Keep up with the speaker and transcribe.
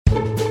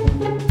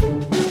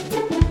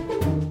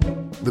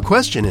The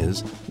question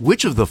is,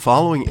 which of the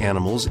following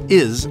animals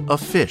is a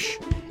fish?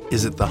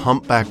 Is it the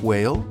humpback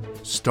whale,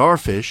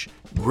 starfish,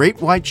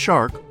 great white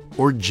shark,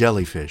 or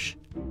jellyfish?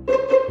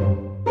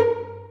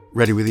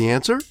 Ready with the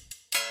answer?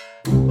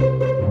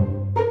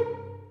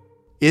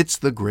 It's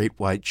the great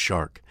white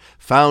shark.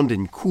 Found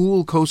in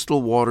cool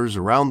coastal waters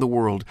around the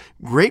world,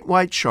 great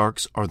white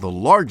sharks are the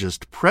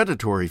largest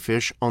predatory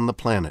fish on the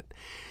planet.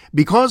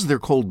 Because they're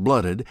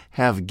cold-blooded,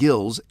 have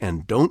gills,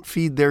 and don't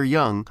feed their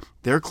young,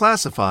 they're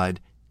classified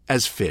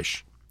as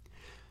fish.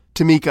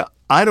 Tamika,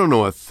 I don't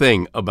know a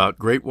thing about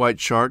great white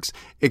sharks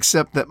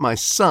except that my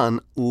son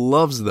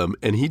loves them,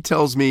 and he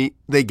tells me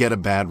they get a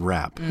bad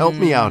rap. Help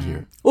me out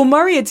here. Well,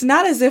 Murray, it's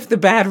not as if the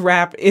bad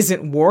rap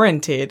isn't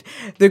warranted.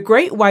 The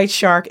great white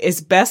shark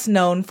is best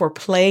known for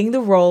playing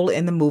the role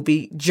in the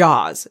movie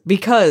Jaws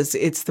because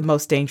it's the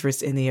most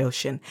dangerous in the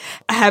ocean.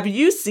 Have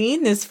you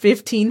seen this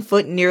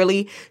 15-foot,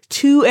 nearly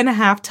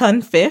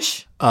 2.5-ton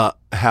fish?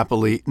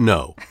 Happily,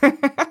 no.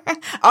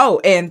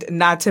 Oh, and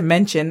not to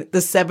mention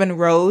the 7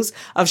 rows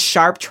of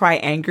sharp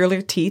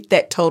triangular teeth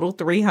that total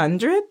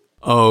 300?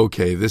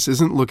 Okay, this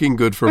isn't looking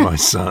good for my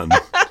son.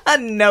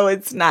 No,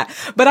 it's not.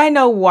 But I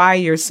know why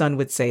your son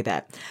would say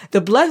that.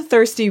 The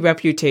bloodthirsty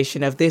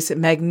reputation of this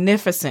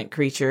magnificent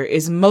creature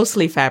is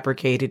mostly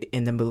fabricated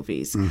in the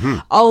movies.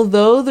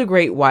 Although the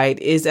great white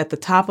is at the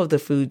top of the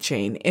food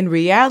chain, in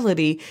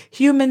reality,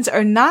 humans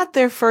are not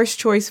their first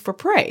choice for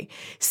prey.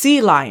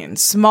 Sea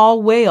lions,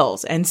 small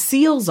whales, and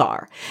seals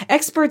are.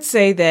 Experts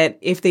say that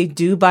if they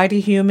do bite a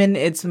human,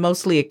 it's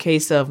mostly a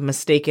case of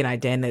mistaken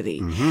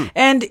identity.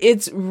 And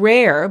it's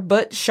rare,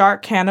 but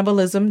shark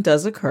cannibalism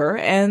does occur,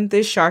 and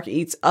this shark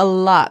eats a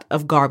lot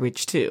of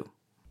garbage too.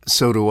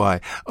 So do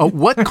I.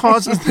 What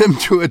causes them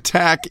to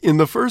attack in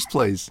the first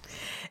place?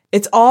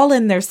 It's all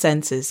in their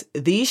senses.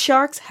 These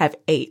sharks have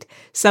 8,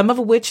 some of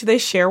which they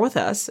share with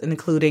us,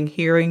 including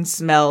hearing,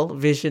 smell,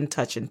 vision,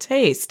 touch, and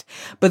taste.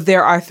 But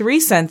there are 3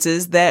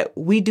 senses that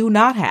we do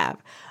not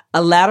have.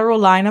 A lateral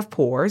line of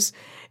pores.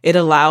 It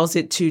allows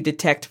it to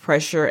detect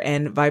pressure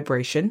and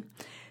vibration.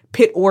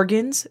 Pit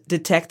organs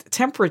detect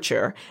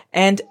temperature,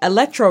 and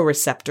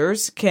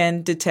electroreceptors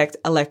can detect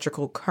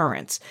electrical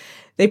currents.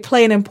 They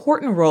play an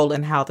important role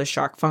in how the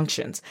shark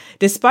functions.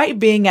 Despite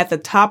being at the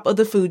top of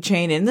the food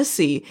chain in the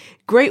sea,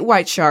 great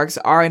white sharks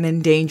are an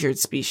endangered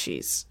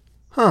species.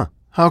 Huh,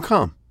 how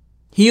come?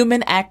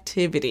 Human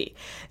activity.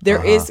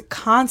 There is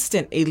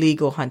constant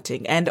illegal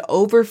hunting and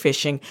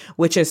overfishing,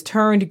 which has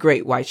turned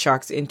great white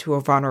sharks into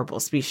a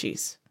vulnerable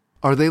species.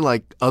 Are they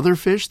like other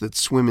fish that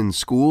swim in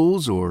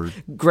schools or?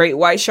 Great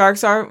white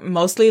sharks are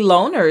mostly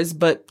loners,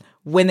 but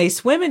when they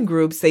swim in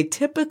groups, they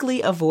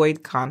typically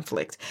avoid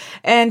conflict.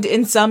 And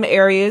in some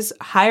areas,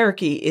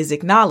 hierarchy is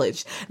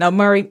acknowledged. Now,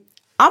 Murray,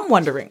 I'm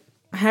wondering,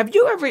 have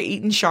you ever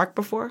eaten shark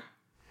before?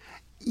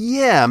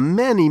 Yeah,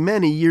 many,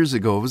 many years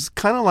ago. It was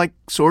kind of like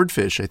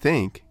swordfish, I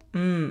think.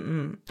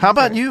 How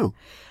about you?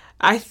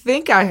 I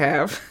think I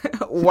have.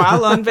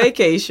 While on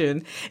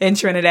vacation in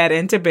Trinidad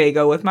and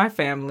Tobago with my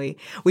family,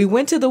 we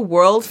went to the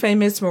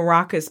world-famous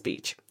Maracas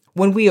Beach.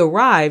 When we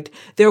arrived,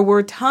 there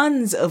were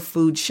tons of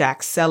food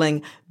shacks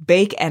selling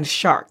bake and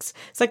sharks.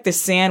 It's like the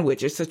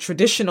sandwich. It's a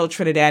traditional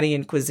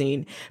Trinidadian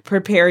cuisine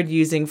prepared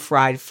using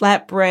fried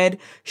flatbread,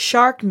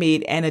 shark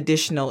meat, and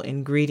additional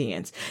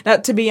ingredients. Now,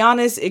 to be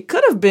honest, it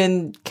could have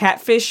been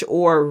catfish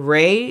or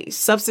ray.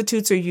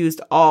 Substitutes are used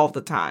all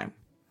the time.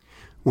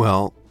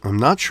 Well, I'm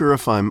not sure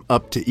if I'm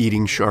up to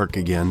eating shark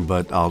again,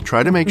 but I'll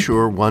try to make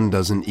sure one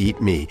doesn't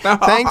eat me.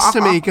 Thanks,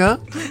 Tamika.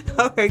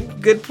 Okay,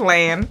 good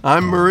plan.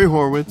 I'm Murray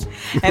Horwitz.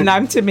 And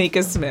I'm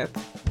Tamika Smith.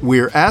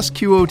 We're Ask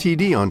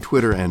QOTD on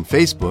Twitter and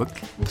Facebook.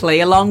 Play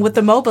along with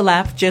the mobile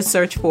app. Just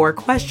search for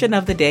Question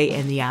of the Day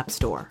in the App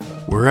Store.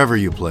 Wherever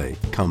you play,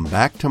 come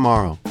back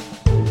tomorrow.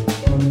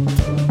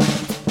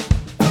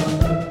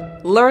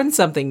 Learn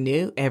something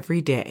new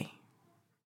every day.